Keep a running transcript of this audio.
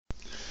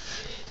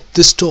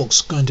This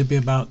talk's going to be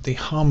about the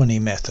harmony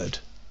method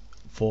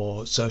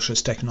for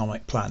socialist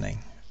economic planning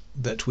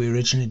that we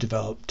originally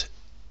developed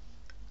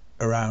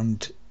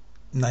around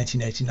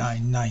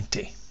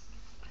 1989-90.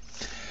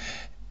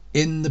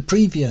 In the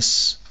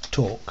previous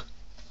talk,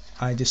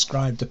 I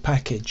described a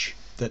package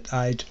that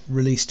I'd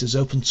released as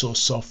open source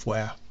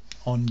software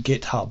on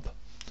GitHub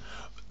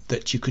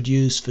that you could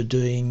use for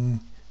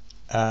doing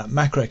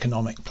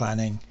macroeconomic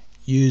planning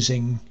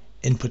using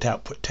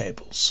input-output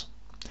tables.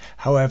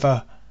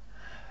 However,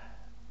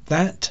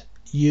 that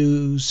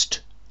used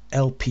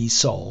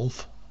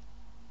LP-Solve,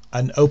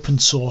 an open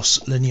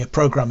source linear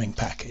programming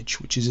package,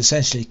 which is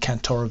essentially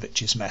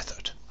Kantorovich's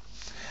method.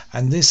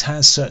 And this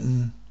has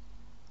certain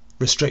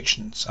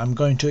restrictions. I'm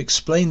going to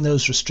explain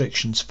those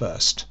restrictions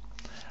first,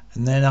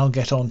 and then I'll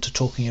get on to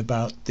talking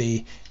about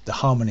the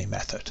harmony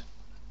method.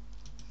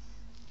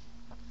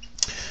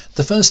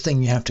 The first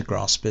thing you have to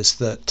grasp is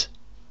that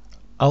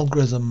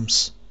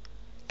algorithms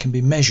can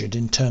be measured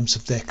in terms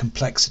of their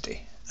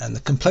complexity. And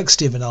the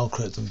complexity of an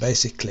algorithm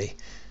basically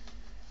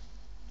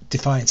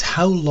defines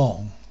how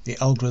long the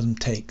algorithm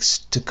takes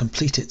to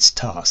complete its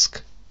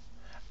task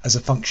as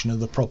a function of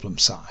the problem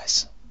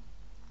size.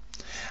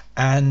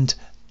 And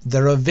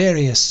there are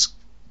various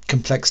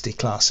complexity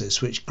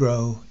classes which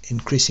grow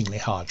increasingly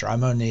harder.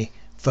 I'm only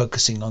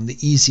focusing on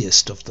the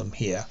easiest of them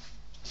here.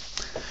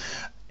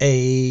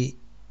 A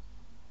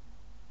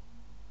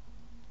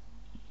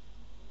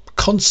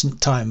constant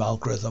time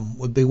algorithm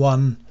would be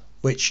one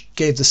which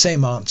gave the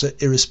same answer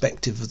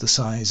irrespective of the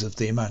size of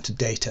the amount of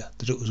data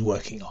that it was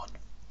working on.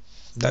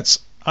 That's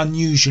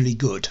unusually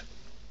good.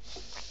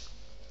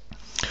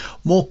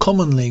 More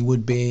commonly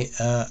would be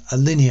a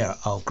linear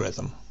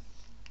algorithm,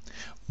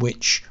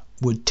 which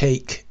would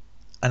take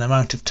an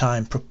amount of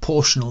time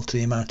proportional to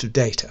the amount of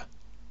data.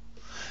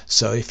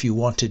 So if you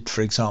wanted,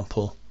 for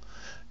example,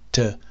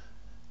 to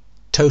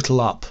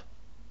total up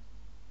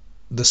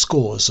the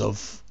scores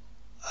of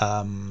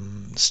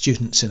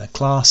students in a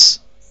class,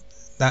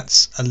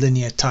 that's a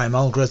linear time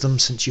algorithm,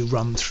 since you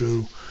run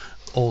through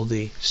all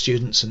the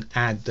students and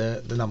add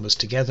the numbers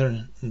together,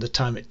 and the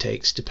time it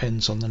takes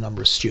depends on the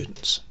number of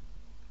students.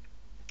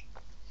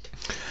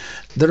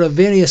 There are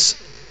various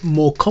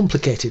more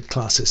complicated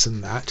classes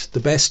than that, the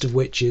best of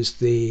which is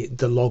the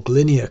log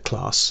linear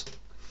class,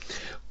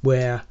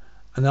 where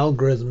an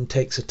algorithm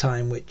takes a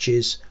time which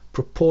is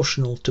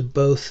proportional to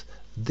both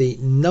the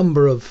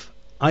number of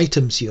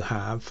items you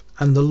have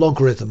and the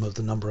logarithm of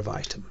the number of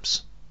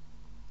items.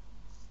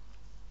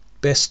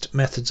 Best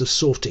methods of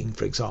sorting,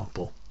 for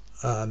example,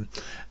 are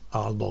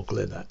log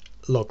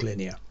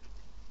linear.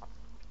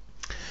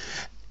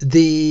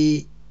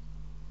 The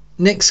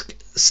next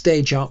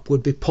stage up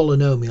would be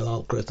polynomial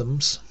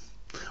algorithms,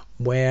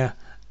 where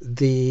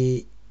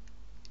the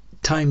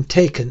time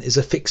taken is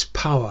a fixed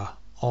power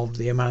of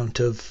the amount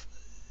of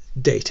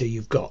data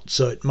you've got.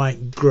 So it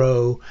might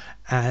grow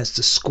as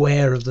the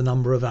square of the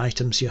number of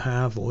items you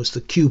have, or as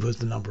the cube of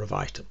the number of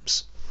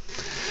items.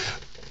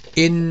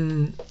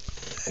 In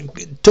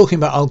talking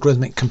about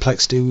algorithmic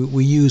complexity,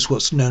 we use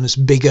what's known as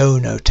big O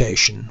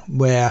notation,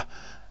 where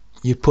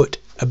you put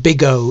a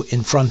big O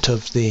in front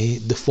of the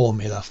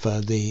formula for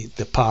the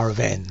power of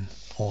n,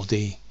 or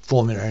the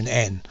formula in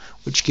n,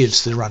 which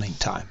gives the running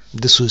time.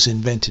 This was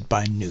invented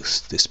by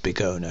Knuth, this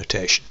big O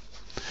notation.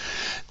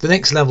 The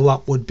next level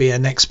up would be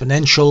an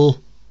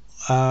exponential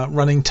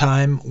running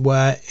time,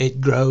 where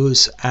it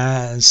grows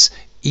as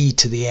e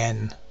to the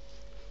n,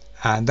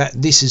 and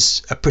this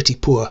is a pretty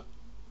poor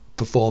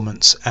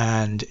performance,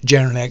 and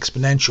generally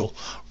exponential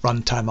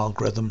runtime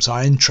algorithms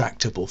are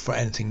intractable for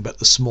anything but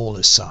the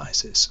smallest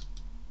sizes.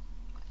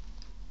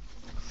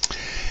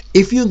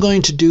 If you're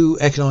going to do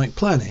economic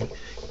planning,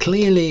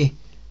 clearly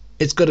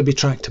it's got to be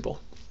tractable.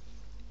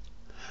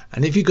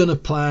 And if you're going to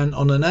plan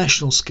on a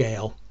national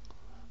scale,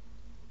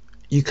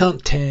 you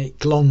can't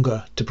take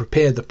longer to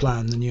prepare the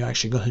plan than you're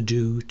actually going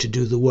to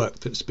do the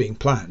work that's being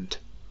planned.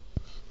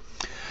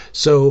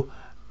 So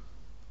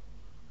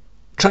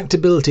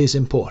tractability is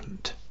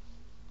important.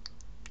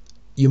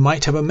 You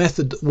might have a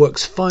method that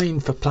works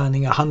fine for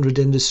planning 100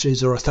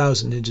 industries or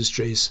 1,000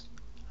 industries,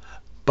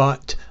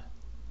 but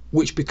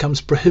which becomes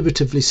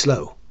prohibitively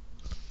slow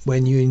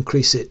when you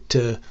increase it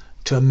to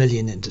 1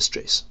 million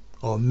industries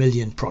or 1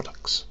 million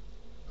products.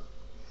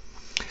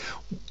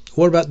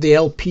 What about the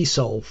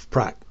LP-Solve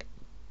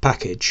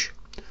package,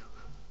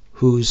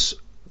 whose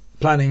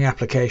planning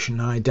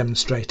application I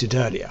demonstrated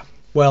earlier?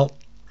 Well,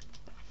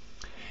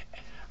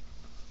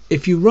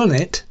 if you run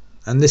it,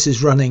 and this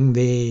is running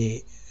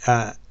the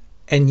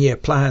N-year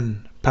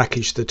plan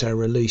package that I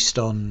released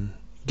on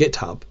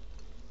GitHub,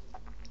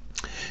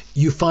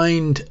 you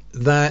find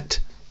that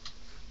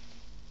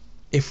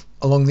if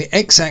along the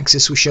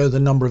x-axis we show the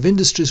number of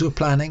industries we're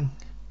planning,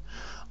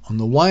 on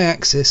the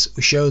y-axis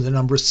we show the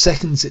number of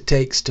seconds it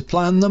takes to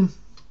plan them,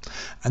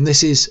 and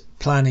this is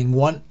planning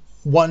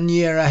one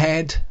year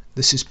ahead,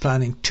 this is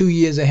planning 2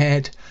 years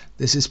ahead,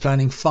 this is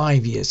planning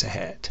 5 years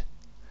ahead.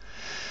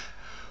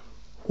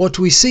 What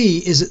we see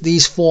is that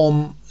these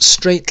form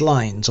straight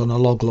lines on a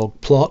log-log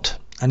plot,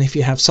 And if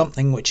you have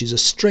something which is a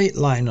straight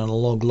line on a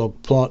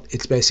log-log plot,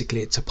 it's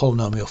a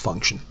polynomial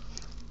function.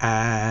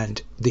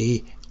 And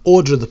the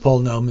order of the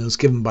polynomial is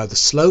given by the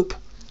slope.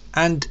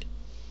 And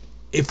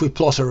if we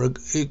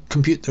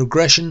compute the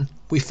regression,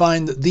 we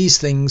find that these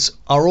things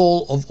are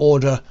all of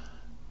order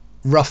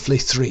roughly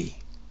 3.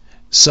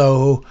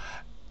 So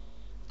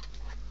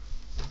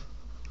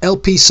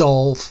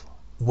LP-solve,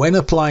 when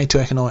applied to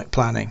economic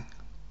planning,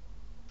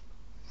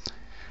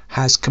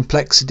 has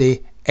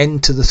complexity n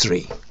to the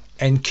 3,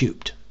 n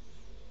cubed.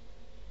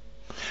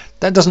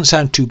 That doesn't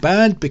sound too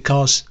bad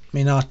because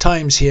our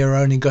times here are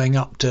only going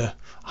up to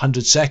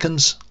 100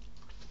 seconds.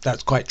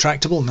 That's quite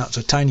tractable, and that's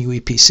a tiny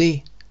wee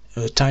PC,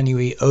 a tiny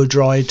wee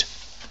Odroid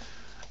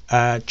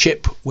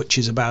chip, which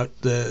is about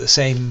the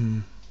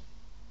same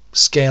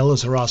scale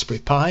as a Raspberry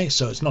Pi,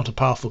 so it's not a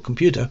powerful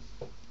computer.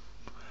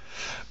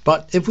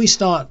 But if we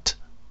start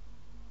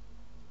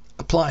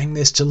applying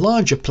this to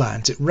larger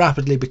plans, it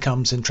rapidly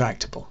becomes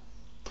intractable.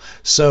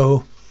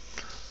 So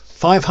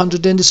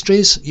 500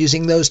 industries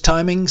using those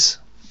timings,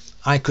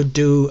 I could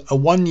do a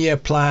 1-year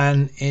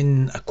plan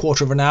in a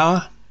quarter of an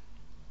hour.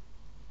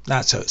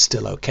 That's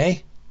still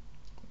okay.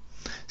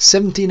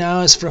 17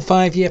 hours for a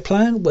 5-year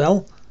plan?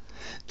 Well,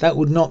 that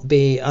would not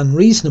be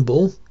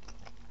unreasonable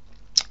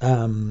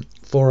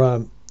for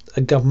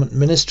a government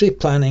ministry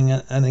planning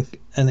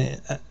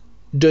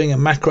doing a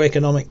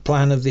macroeconomic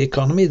plan of the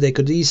economy. They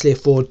could easily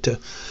afford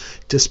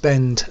to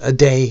spend a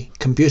day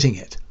computing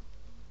it.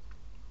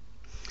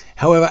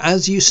 However,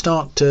 as you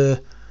start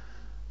to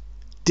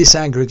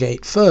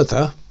disaggregate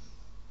further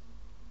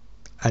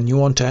and you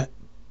want to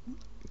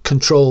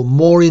control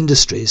more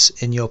industries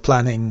in your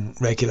planning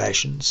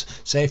regulations,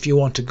 say if you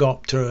want to go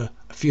up to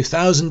a few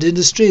thousand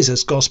industries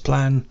as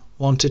Gosplan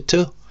wanted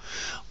to,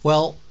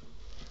 well,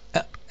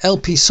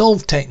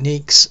 LP-solve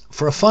techniques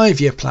for a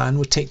 5-year plan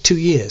would take 2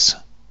 years.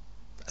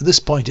 At this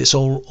point it's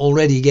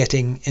already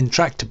getting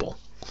intractable.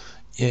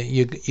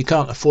 You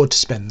can't afford to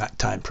spend that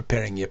time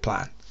preparing your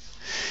plan.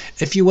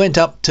 If you went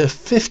up to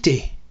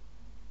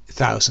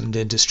 50,000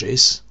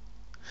 industries,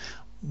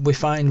 we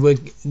find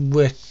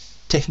we're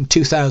taking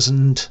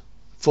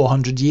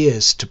 2,400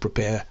 years to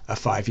prepare a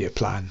 5-year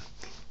plan,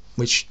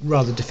 which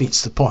rather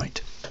defeats the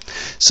point.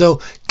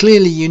 So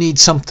clearly you need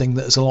something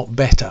that is a lot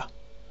better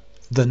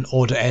than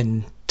order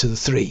n to the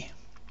 3.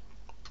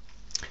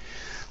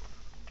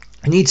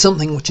 You need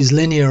something which is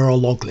linear or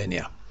log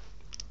linear.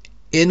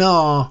 In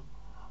our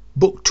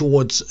book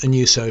Towards a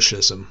New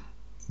Socialism,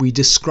 we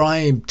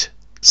described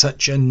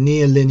such a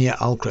near linear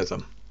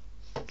algorithm.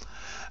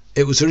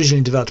 It was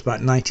originally developed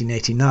about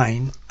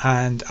 1989,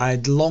 and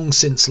I'd long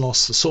since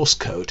lost the source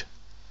code,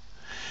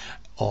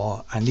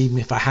 and even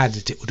if I had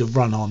it, it would have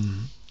run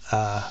on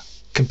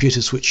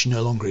computers which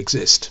no longer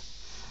exist.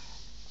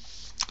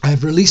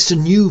 I've released a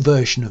new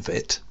version of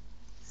it,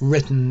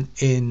 written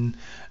in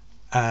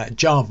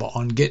Java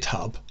on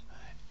GitHub.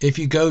 If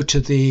you go to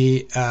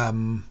the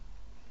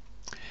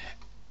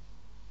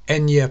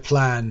N-year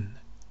plan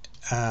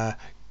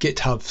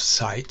GitHub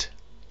site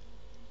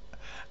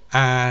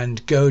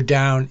and go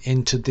down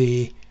into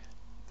the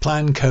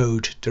plan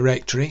code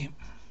directory,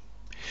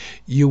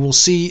 you will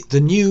see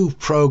the new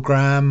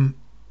program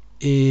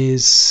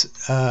is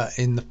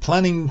in the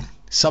planning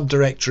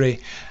subdirectory,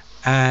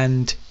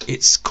 and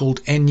it's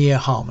called N-year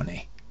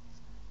harmony.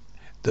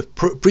 The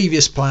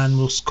previous plan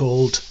was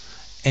called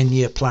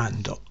N-year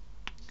plan.java.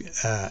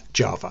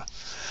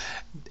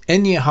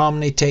 N-year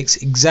harmony takes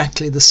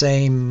exactly the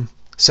same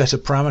set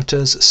of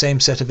parameters, same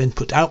set of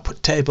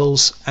input-output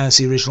tables as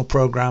the original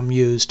program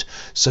used,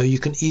 so you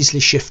can easily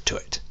shift to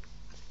it.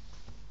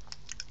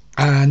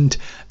 And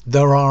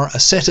there are a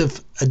set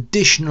of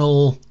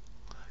additional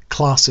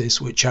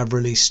classes which I've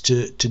released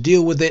to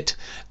deal with it.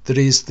 There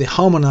is the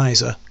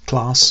harmonizer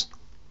class,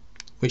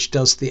 which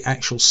does the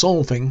actual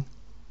solving,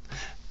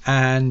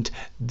 and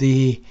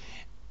a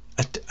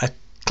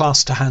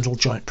class to handle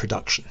joint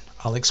production.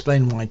 I'll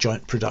explain why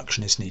joint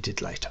production is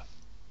needed later.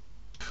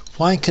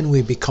 Why can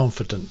we be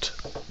confident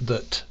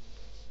that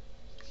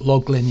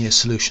log linear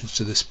solutions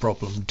to this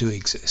problem do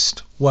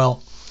exist?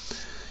 Well,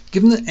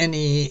 given that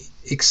any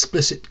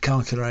explicit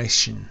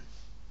calculation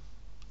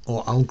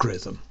or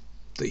algorithm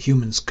that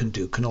humans can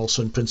do can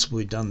also in principle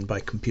be done by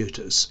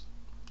computers,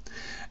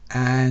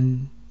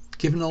 and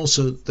given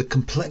also the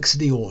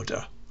complexity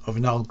order of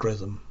an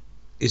algorithm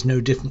is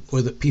no different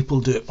whether people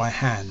do it by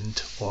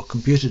hand or a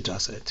computer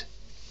does it,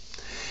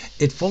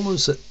 it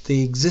follows that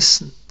the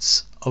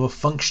existence of a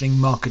functioning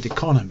market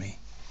economy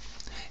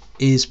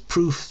is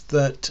proof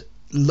that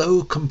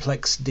low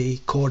complexity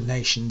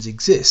coordinations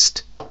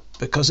exist,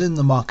 because in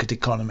the market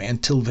economy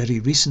until very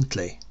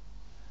recently,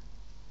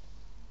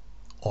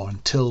 or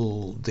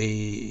until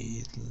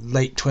the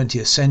late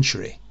 20th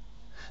century,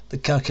 the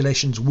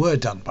calculations were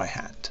done by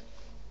hand.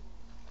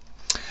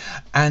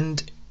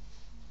 And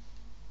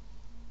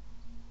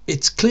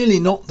it's clearly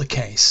not the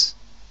case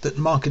that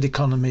market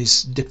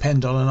economies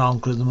depend on an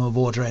algorithm of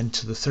order n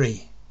to the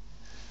 3.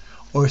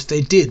 Or if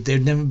they did,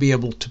 they'd never be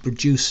able to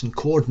produce and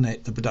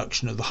coordinate the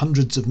production of the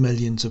hundreds of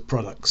millions of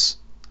products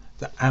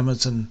that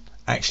Amazon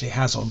actually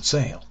has on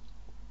sale.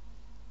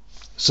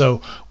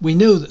 So we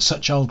know that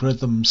such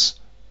algorithms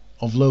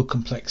of low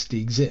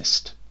complexity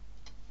exist.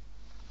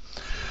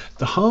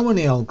 The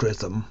harmony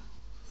algorithm,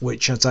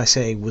 which, as I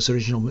say, was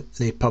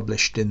originally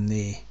published in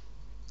the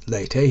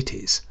late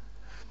 80s,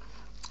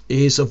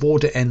 is of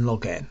order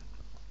NlogN.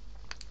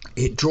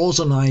 It draws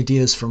on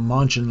ideas from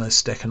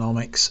marginalist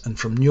economics and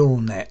from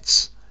neural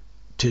nets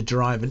to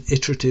derive an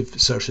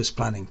iterative socialist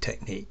planning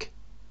technique.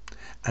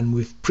 And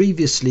we've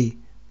previously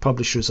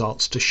published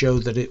results to show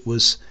that it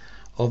was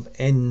of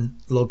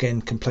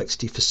NlogN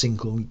complexity for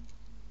single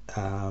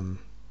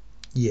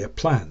year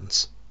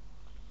plans.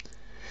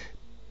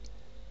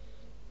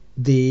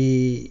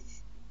 The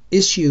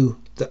issue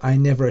that I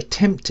never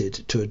attempted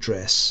to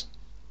address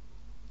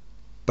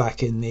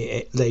back in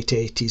the late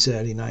 80s,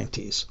 early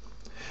 90s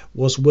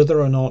was whether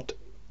or not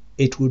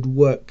it would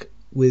work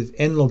with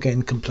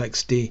NlogN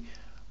complexity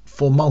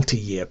for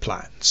multi-year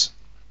plans.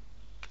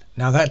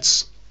 Now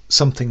that's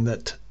something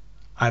that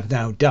I've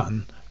now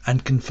done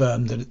and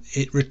confirmed that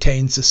it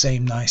retains the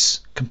same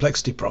nice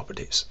complexity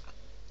properties.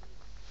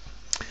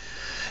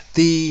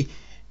 The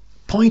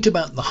point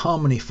about the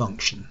harmony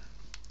function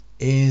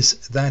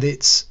is that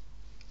it's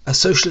a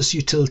socialist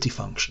utility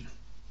function.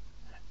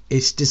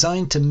 It's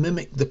designed to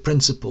mimic the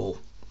principle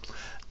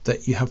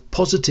that you have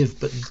positive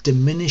but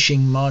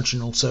diminishing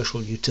marginal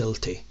social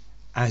utility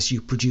as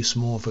you produce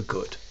more of a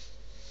good.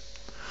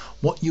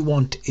 What you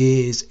want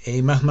is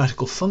a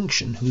mathematical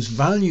function whose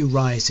value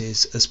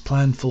rises as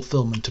plan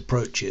fulfillment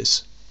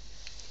approaches,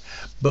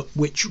 but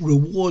which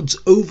rewards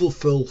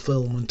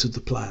over-fulfillment of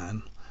the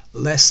plan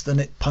less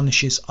than it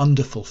punishes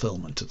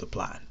under-fulfillment of the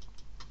plan.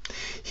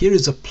 Here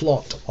is a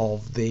plot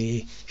of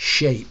the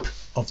shape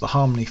of the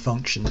harmony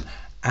function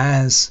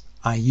as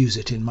I use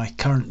it in my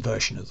current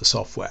version of the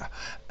software.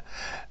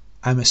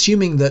 I'm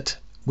assuming that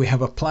we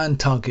have a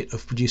planned target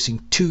of producing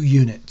 2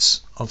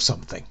 units of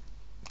something.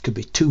 It could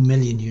be 2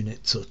 million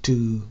units or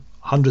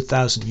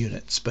 200,000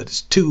 units, but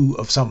it's 2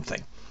 of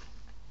something.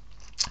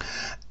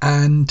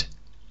 And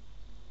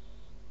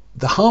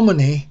the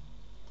harmony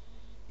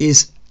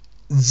is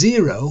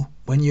 0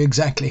 when you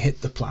exactly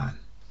hit the plan.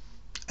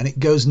 And it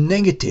goes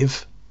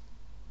negative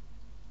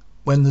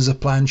when there's a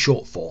planned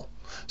shortfall.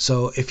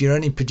 So if you're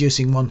only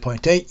producing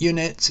 1.8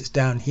 units, it's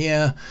down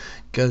here,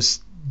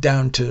 goes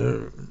down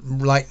to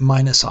like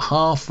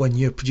 -0.5 when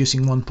you're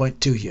producing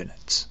 1.2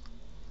 units.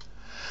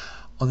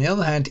 On the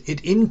other hand,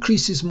 it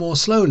increases more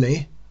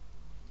slowly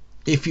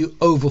if you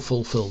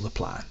over-fulfill the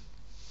plan.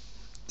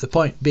 The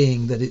point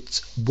being that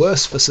it's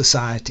worse for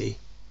society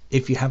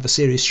if you have a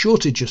serious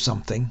shortage of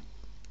something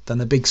than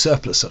a big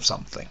surplus of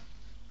something,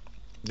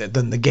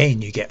 than the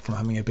gain you get from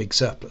having a big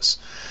surplus.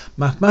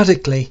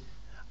 Mathematically,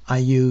 I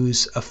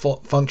use a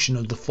function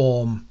of the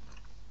form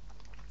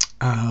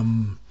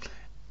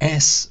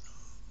s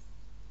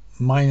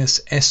minus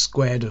s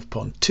squared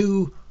upon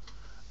 2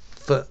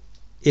 for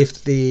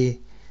if the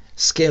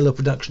scale of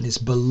production is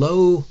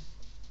below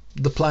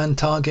the planned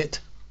target,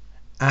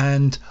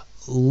 and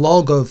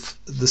log of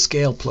the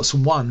scale plus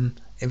 1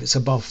 if it's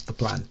above the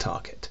planned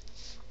target,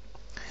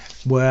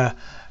 where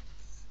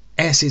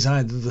S is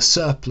either the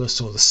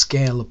surplus or the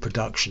scale of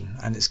production,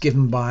 and it's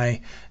given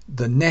by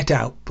the net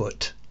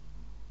output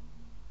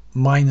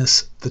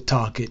minus the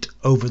target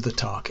over the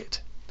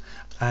target.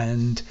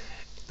 And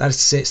that is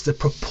to say, it's the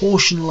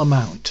proportional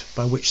amount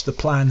by which the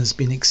plan has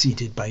been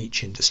exceeded by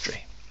each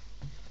industry.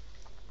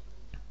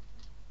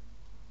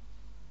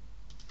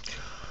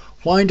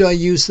 Why do I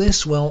use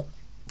this? Well,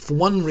 for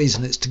one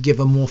reason, it's to give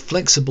a more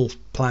flexible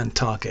plan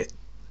target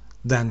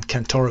than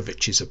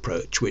Kantorovich's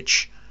approach,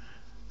 which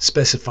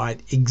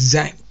specified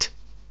exact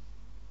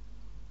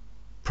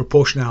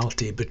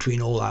proportionality between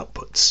all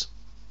outputs.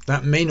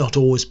 That may not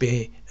always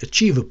be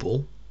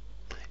achievable.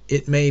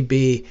 It may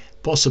be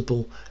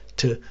possible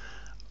to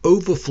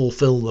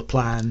over-fulfill the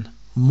plan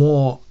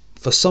more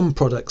for some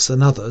products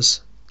than others,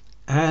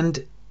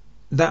 and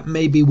that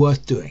may be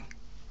worth doing.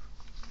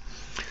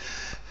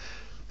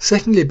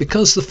 Secondly,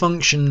 because the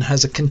function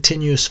has a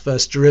continuous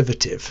first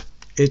derivative,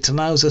 it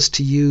allows us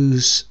to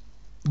use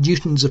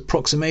Newton's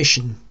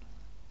approximation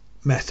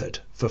method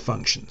for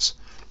functions.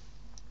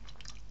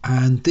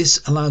 And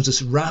this allows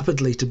us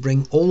rapidly to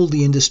bring all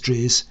the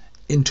industries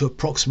into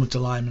approximate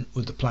alignment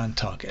with the planned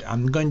target.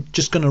 I'm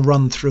just going to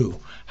run through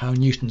how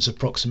Newton's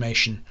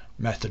approximation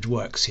method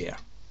works here.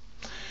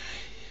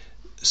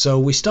 So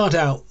we start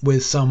out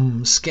with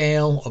some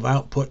scale of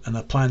output and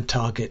a planned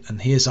target,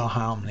 and here's our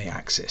harmony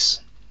axis.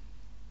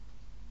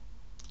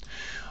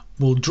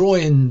 We'll draw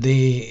in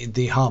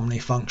the harmony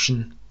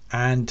function,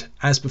 and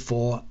as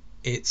before,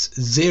 it's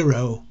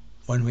 0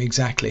 when we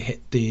exactly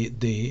hit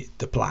the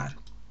plan.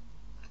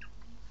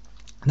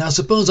 Now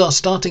suppose our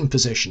starting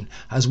position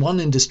has one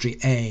industry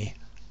A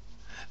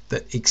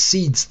that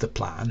exceeds the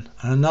plan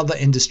and another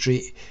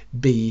industry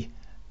B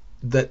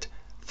that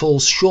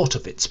falls short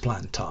of its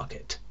planned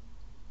target.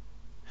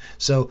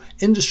 So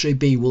industry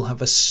B will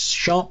have a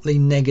sharply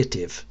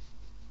negative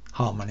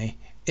harmony.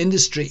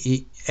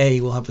 Industry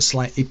A will have a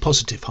slightly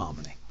positive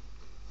harmony.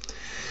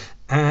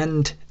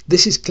 And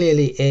This is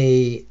clearly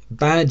a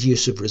bad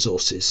use of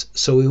resources,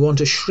 so we want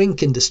to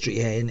shrink industry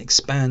A and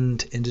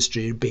expand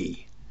industry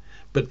B.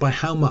 But by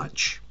how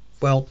much?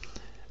 Well,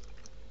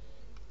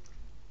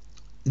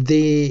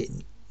 the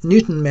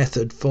Newton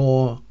method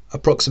for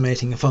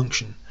approximating a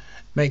function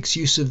makes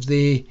use of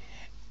the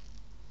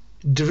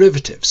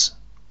derivatives.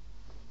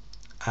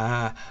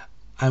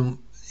 And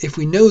if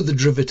we know the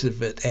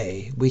derivative at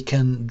A, we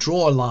can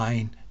draw a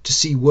line to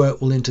see where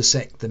it will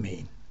intersect the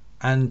mean.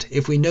 And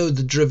if we know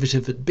the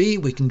derivative at B,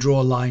 we can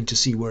draw a line to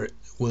see where it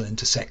will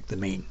intersect the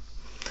mean.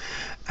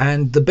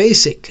 And the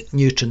basic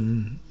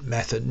Newton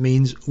method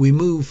means we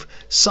move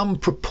some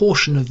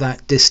proportion of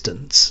that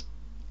distance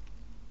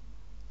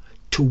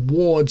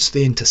towards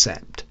the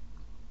intercept.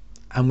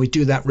 And we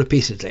do that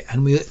repeatedly.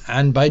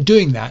 And by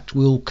doing that,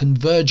 we'll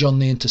converge on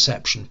the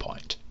interception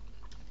point.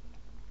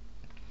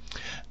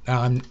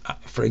 Now,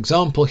 for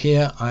example,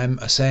 here I'm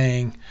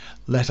saying,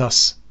 let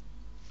us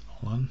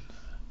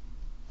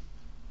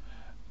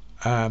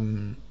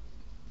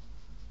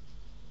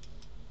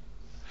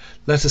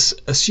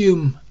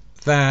assume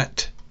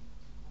that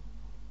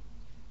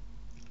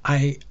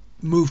I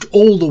moved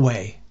all the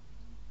way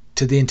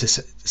to the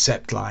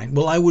intercept line.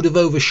 Well, I would have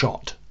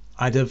overshot.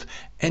 I'd have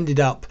ended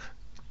up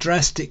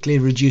drastically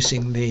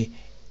reducing the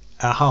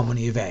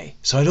harmony of A.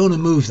 So I don't want to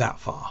move that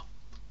far.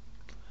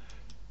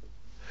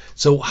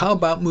 So how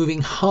about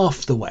moving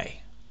half the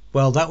way?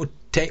 Well, that would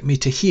take me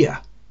to here.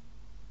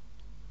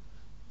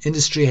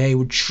 Industry A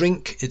would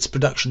shrink its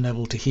production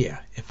level to here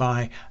if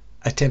I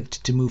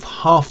attempted to move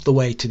half the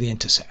way to the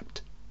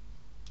intercept.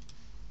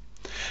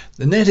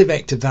 The net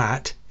effect of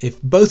that,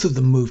 if both of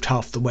them moved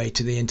half the way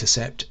to the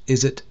intercept,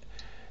 is that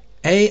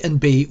A and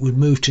B would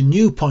move to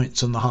new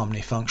points on the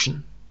harmony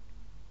function,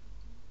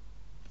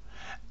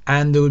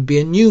 and there would be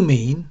a new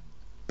mean,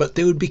 but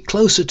they would be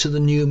closer to the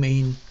new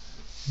mean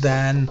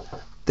than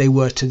they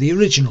were to the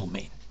original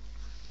mean,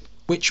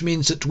 which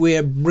means that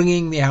we're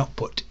bringing the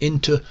output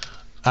into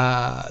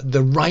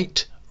the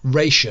right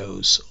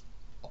ratios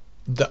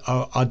that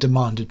are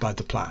demanded by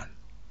the plan.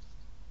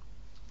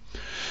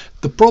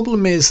 The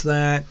problem is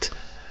that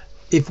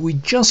if we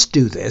just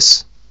do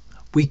this,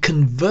 we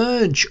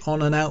converge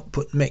on an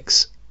output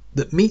mix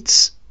that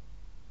meets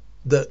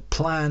the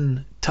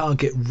plan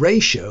target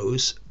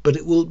ratios, but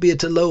it will be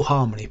at a low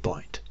harmony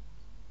point,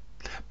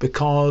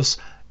 because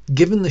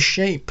given the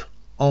shape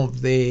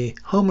of the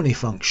harmony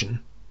function,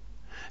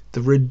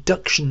 the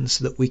reductions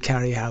that we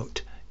carry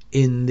out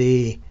in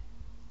the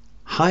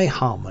high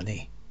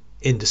harmony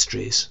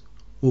industries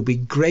will be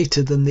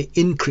greater than the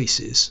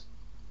increases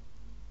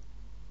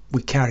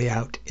we carry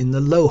out in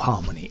the low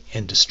harmony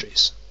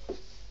industries.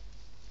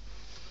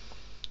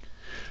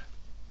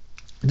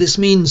 This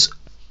means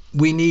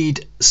we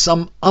need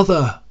some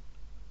other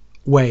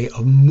way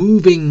of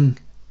moving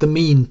the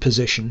mean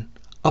position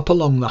up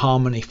along the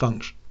harmony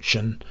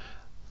function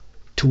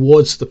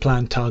towards the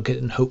planned target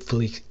and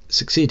hopefully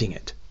succeeding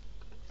it.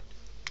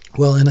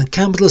 Well, in a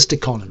capitalist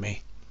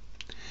economy,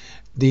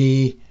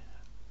 the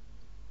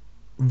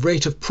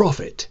rate of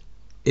profit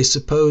is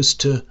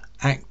supposed to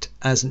act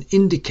as an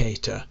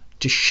indicator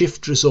to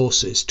shift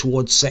resources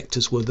towards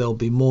sectors where they'll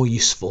be more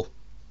useful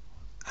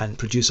and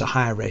produce a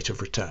higher rate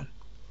of return.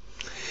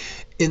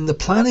 In the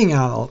planning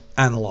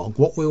analog,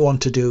 what we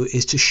want to do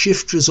is to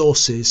shift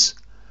resources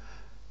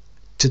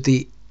to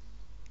the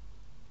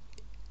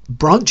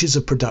branches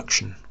of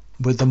production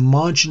where the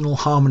marginal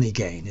harmony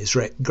gain is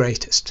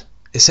greatest.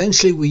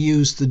 Essentially, we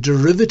use the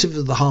derivative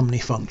of the harmony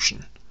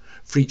function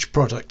for each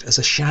product as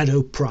a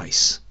shadow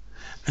price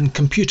and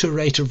compute a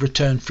rate of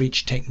return for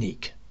each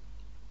technique.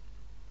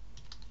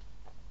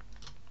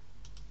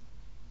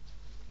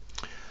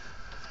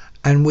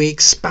 And we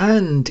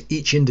expand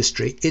each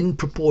industry in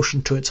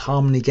proportion to its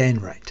harmony gain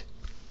rate.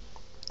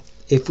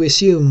 If we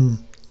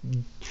assume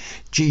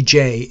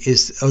GI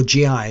is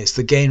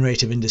the gain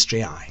rate of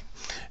industry I,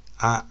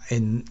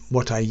 in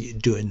what I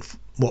do in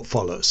what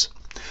follows.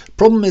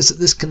 Problem is that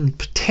this can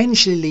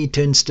potentially lead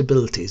to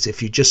instabilities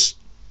if you just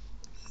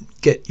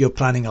get your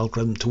planning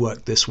algorithm to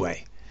work this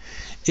way.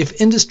 If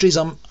industries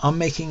are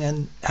making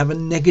and have a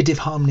negative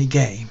harmony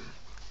gain,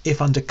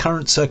 if under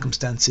current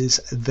circumstances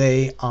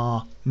they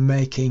are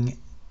making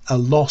a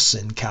loss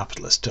in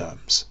capitalist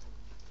terms,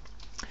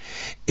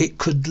 it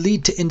could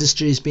lead to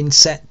industries being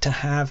set to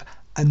have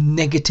a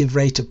negative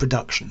rate of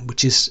production,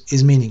 which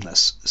is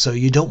meaningless. So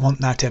you don't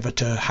want that ever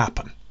to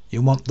happen.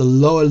 You want the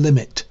lower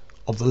limit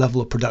of the level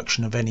of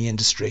production of any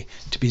industry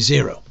to be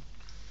zero.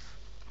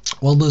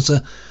 Well, there's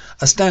a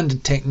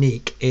standard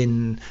technique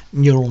in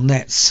neural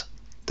nets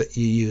that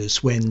you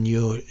use when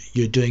you're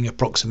doing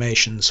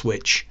approximations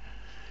which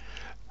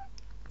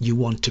you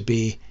want to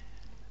be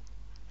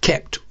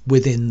kept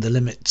within the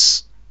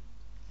limits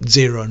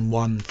 0 and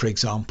 1, for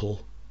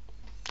example,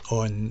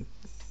 or in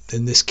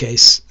this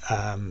case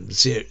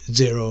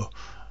 0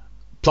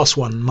 plus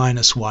 1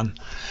 minus 1.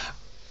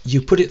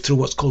 You put it through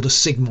what's called a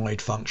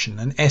sigmoid function,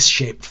 an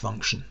S-shaped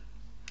function,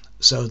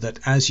 so that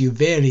as you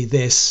vary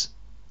this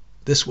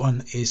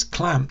one is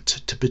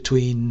clamped to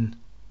between,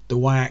 the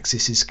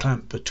y-axis is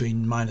clamped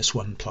between minus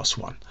 1 and plus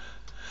 1.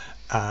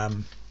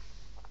 and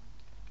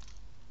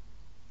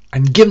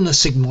given a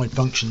sigmoid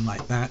function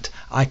like that,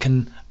 I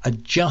can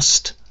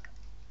adjust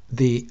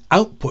the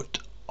output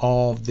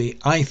of the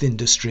ith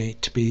industry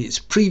to be its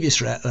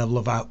previous level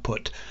of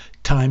output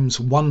times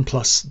 1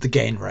 plus the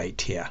gain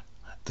rate here,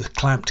 the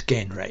clamped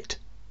gain rate.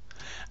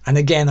 And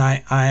again,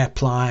 I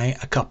apply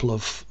a couple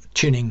of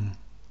tuning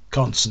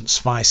constants,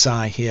 phi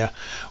psi here,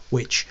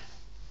 which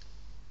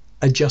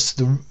adjust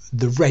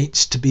the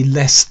rates to be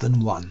less than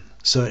 1,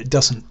 so it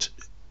doesn't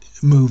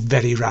move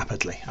very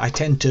rapidly. I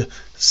tend to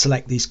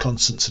select these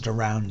constants at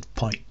around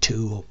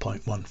 0.2 or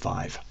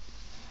 0.15.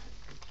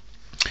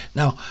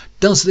 Now,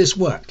 does this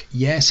work?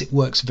 Yes, it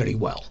works very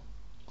well.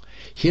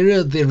 Here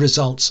are the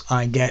results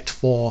I get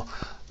for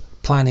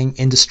planning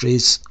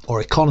industries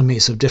or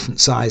economies of different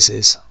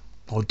sizes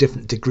or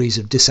different degrees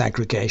of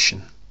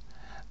disaggregation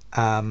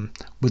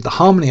with the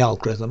harmony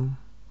algorithm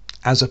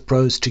as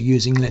opposed to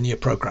using linear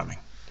programming.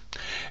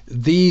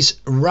 These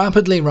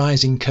rapidly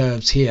rising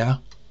curves here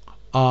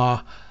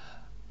are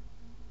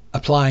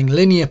applying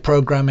linear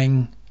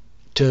programming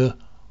to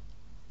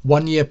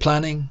 1-year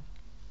planning,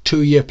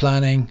 2-year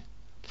planning,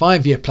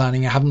 5-year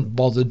planning. I haven't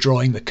bothered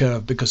drawing the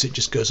curve because it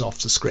just goes off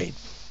the screen.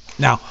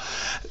 Now,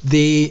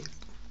 the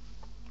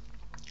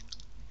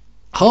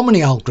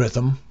harmony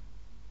algorithm,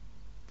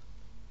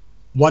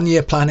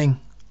 1-year planning,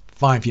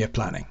 5-year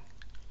planning.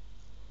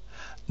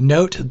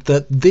 Note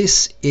that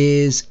this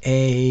is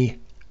a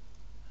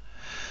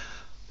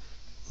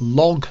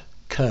log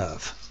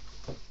curve,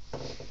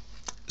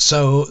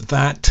 so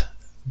that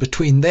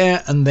between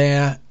there and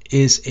there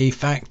is a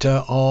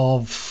factor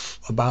of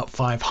about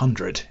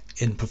 500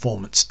 in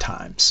performance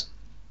times.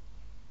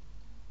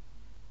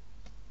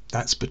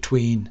 That's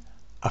between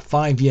a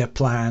 5-year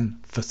plan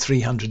for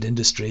 300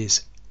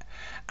 industries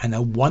and a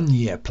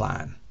 1-year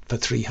plan for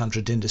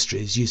 300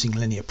 industries using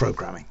linear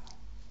programming.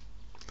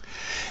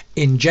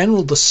 In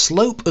general, the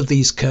slope of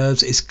these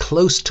curves is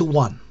close to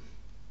 1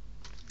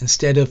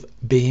 instead of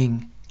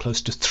being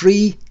close to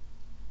 3,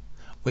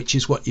 which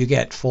is what you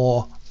get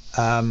for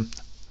an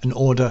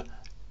order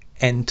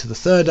n to the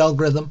third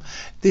algorithm.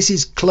 This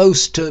is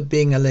close to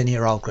being a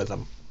linear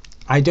algorithm.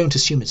 I don't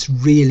assume it's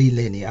really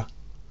linear.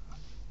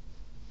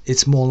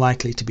 It's more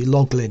likely to be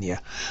log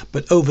linear.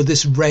 But over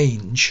this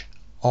range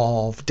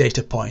of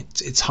data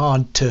points, it's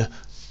hard to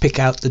pick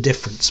out the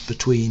difference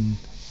between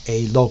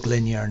a log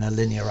linear and a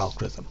linear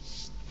algorithm.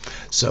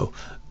 So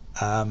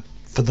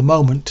for the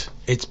moment,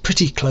 it's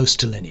pretty close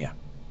to linear.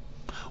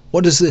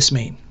 What does this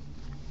mean?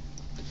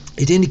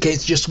 It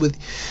indicates just with,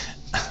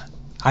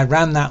 I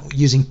ran that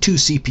using 2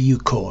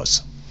 CPU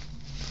cores.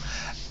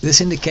 This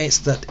indicates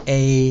that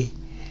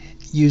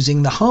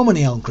using the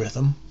harmony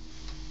algorithm,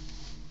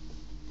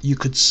 you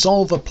could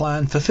solve a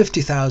plan for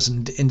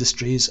 50,000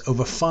 industries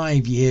over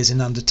 5 years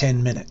in under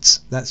 10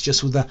 minutes. That's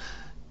just with a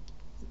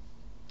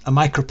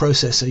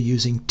microprocessor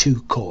using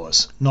 2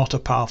 cores, not a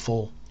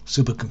powerful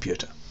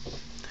supercomputer.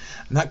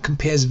 And that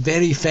compares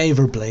very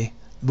favorably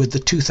with the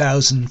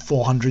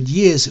 2,400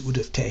 years it would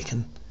have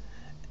taken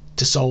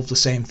to solve the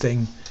same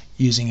thing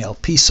using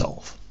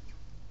LP-solve.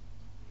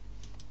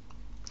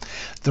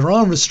 There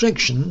are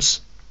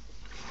restrictions.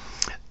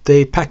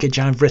 The package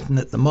I've written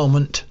at the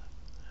moment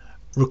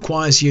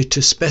requires you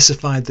to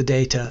specify the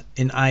data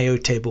in IO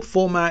table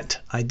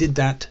format. I did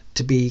that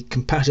to be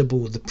compatible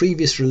with the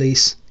previous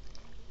release,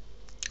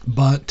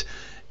 but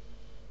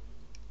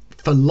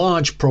for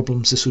large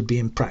problems this would be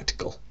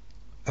impractical.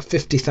 A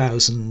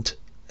 50,000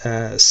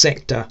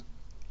 sector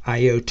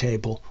IO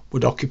table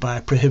would occupy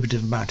a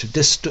prohibitive amount of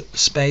disk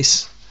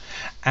space,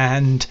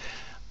 and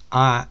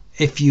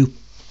if you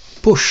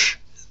push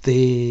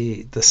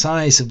the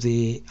size of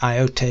the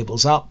IO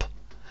tables up,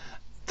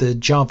 the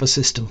Java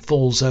system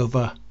falls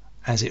over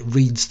as it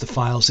reads the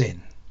files in.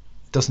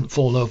 It doesn't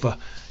fall over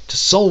to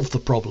solve the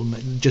problem,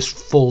 it just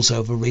falls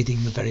over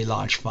reading the very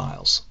large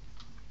files.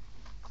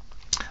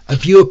 A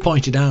viewer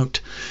pointed out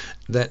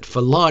that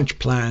for large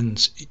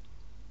plans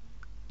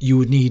you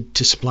would need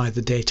to supply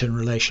the data in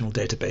relational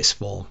database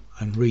form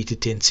and read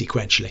it in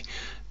sequentially.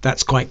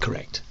 That's quite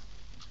correct.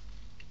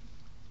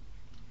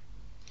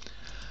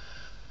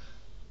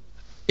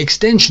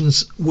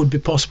 Extensions would be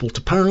possible to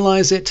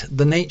parallelize it.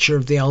 The nature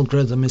of the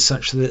algorithm is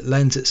such that it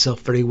lends itself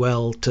very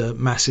well to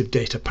massive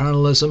data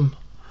parallelism,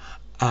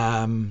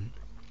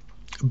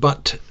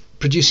 but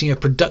producing a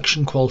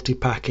production quality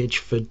package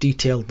for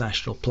detailed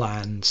national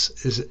plans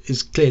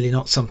is clearly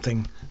not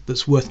something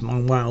that's worth my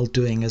while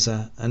doing as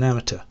an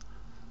amateur.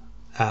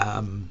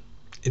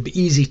 It'd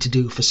be easy to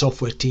do for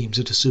software teams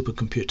at a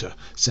supercomputer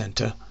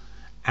center,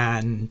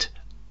 and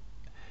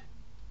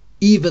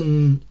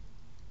even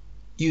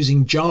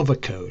using Java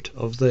code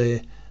of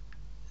the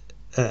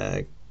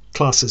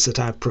classes that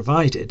I've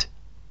provided,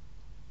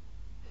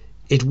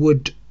 it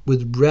would,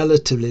 with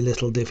relatively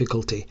little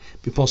difficulty,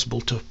 be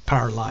possible to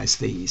parallelize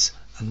these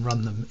and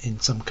run them in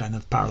some kind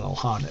of parallel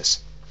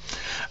harness.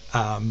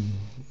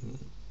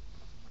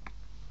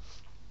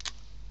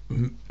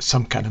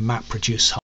 Some kind of map produce